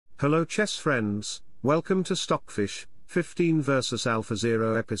Hello chess friends, welcome to Stockfish, 15 vs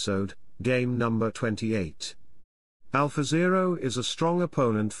Alphazero episode, game number 28. Alphazero is a strong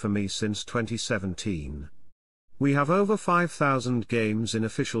opponent for me since 2017. We have over 5,000 games in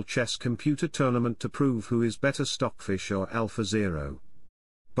official chess computer tournament to prove who is better, Stockfish or Alphazero.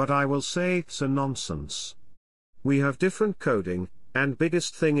 But I will say it's a nonsense. We have different coding, and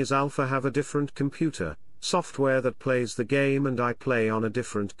biggest thing is Alpha have a different computer, software that plays the game, and I play on a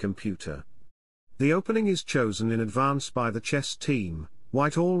different computer. The opening is chosen in advance by the chess team,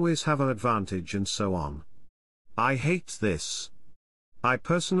 white always have an advantage and so on. I hate this. I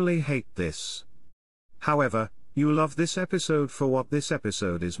personally hate this. However, you love this episode for what this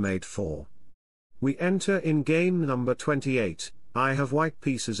episode is made for. We enter in game number 28, I have white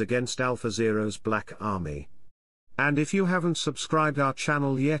pieces against Alphazero's black army. And if you haven't subscribed our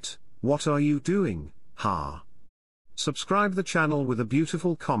channel yet, what are you doing? Subscribe the channel with a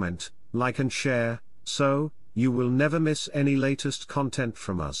beautiful comment, like and share, so you will never miss any latest content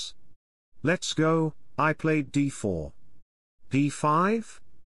from us. Let's go. I played d4, d5,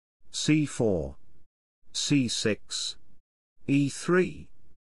 c4, c6, e3,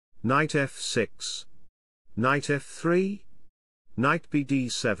 knight f6, knight f3, knight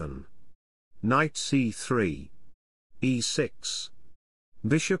bd7, knight c3, e6,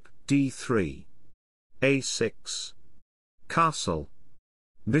 bishop d3, a6, castle,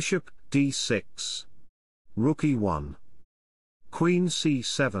 bishop d6, rook e1, queen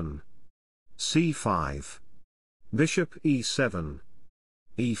c7, c5, bishop e7,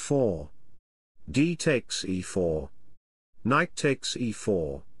 e4, d takes e4, knight takes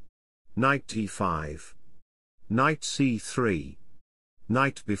e4, knight e5, knight c3,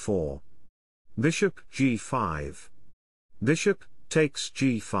 knight b4, bishop g5, bishop takes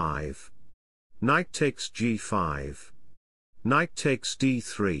g5, knight takes g5, knight takes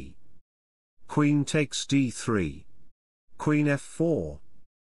d3, queen takes d3, queen f4,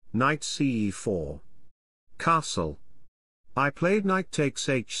 knight ce4, castle. I played knight takes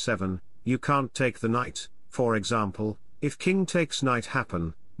h7, you can't take the knight, for example, if king takes knight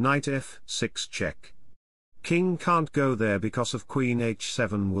happen, knight f6 check. King can't go there because of queen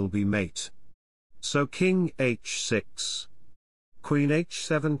h7 will be mate. So king h6. Queen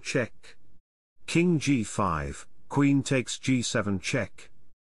h7 check. King g5, queen takes g7 check.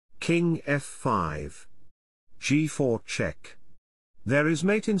 King f5. g4 check. There is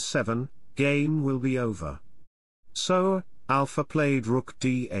mate in 7, game will be over. So, Alpha played rook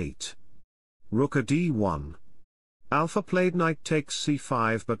d8. Rook a d1. Alpha played knight takes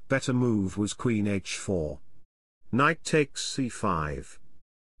c5, but better move was queen h4. Knight takes c5.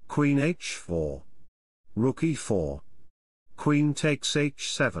 Queen h4. Rook e4. Queen takes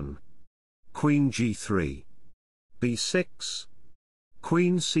h7. Queen g3. b6.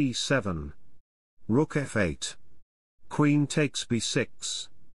 Queen c7. Rook f8. Queen takes b6.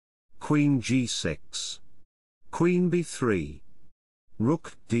 Queen g6. Queen b3.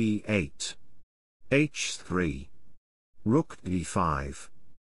 Rook d8. h3. Rook d5.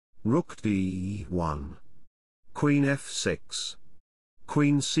 Rook d1. Queen f6.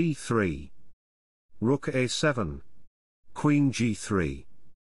 Queen c3. Rook a7. Queen g3.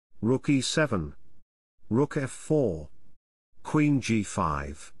 Rook e7. Rook f4. Queen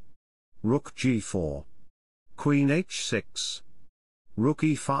g5. Rook g4. Queen h6. Rook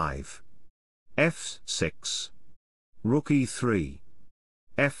e5. f6. Rook e3.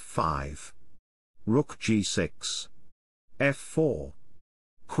 f5. Rook g6. f4.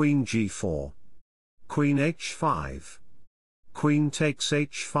 Queen g4. Queen h5. Queen takes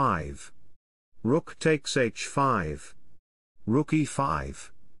h5. Rook takes h5. Rook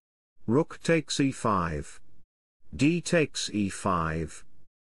e5. Rook takes e5. D takes e5.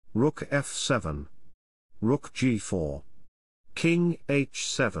 Rook f7. Rook g4. King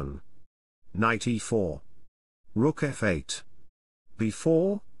h7. Knight e4. Rook f8.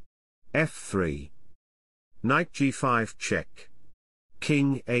 b4. f3. Knight g5 check.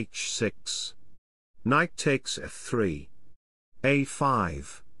 King h6. Knight takes f3.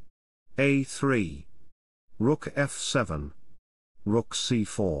 a5. a3. Rook f7. Rook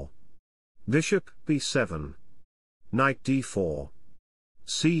c4. Bishop b7. Knight d4.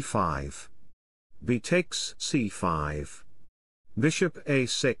 c5. b takes c5. Bishop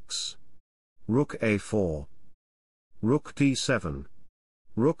a6. Rook a4. Rook d7.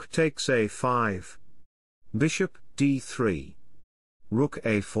 Rook takes a5. Bishop d3. Rook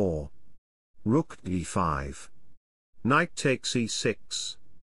a4. Rook d5. Knight takes e6.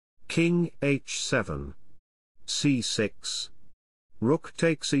 King h7. c6. Rook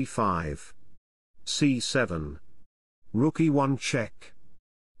takes e5. c7. Rook e1 check.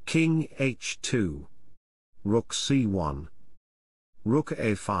 King h2. Rook c1. Rook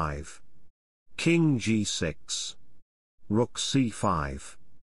a5. King g6. Rook c5.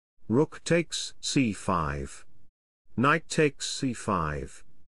 Rook takes c5. Knight takes c5.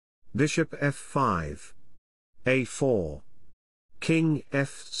 Bishop f5. a4. King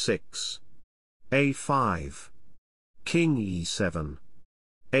f6. a5. King e7.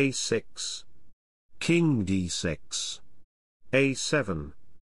 a6. King d6. a7.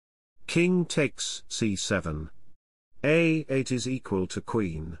 King takes c7. a8 is equal to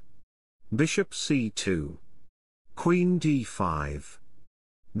queen. Bishop c2. Queen d5.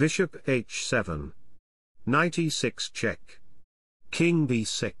 Bishop h7. Knight e6 check. King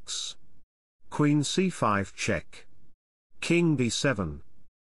b6. Queen c5 check. King b7.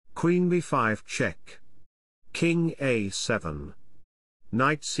 Queen b5 check. King a7.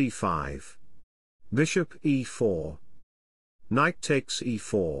 Knight c5. Bishop e4. Knight takes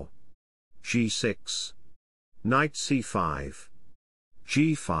e4. g6. Knight c5.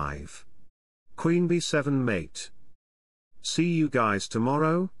 g5. Queen b7 mate. See you guys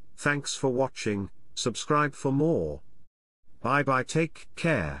tomorrow. Thanks for watching, subscribe for more. Bye bye, take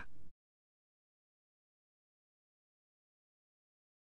care.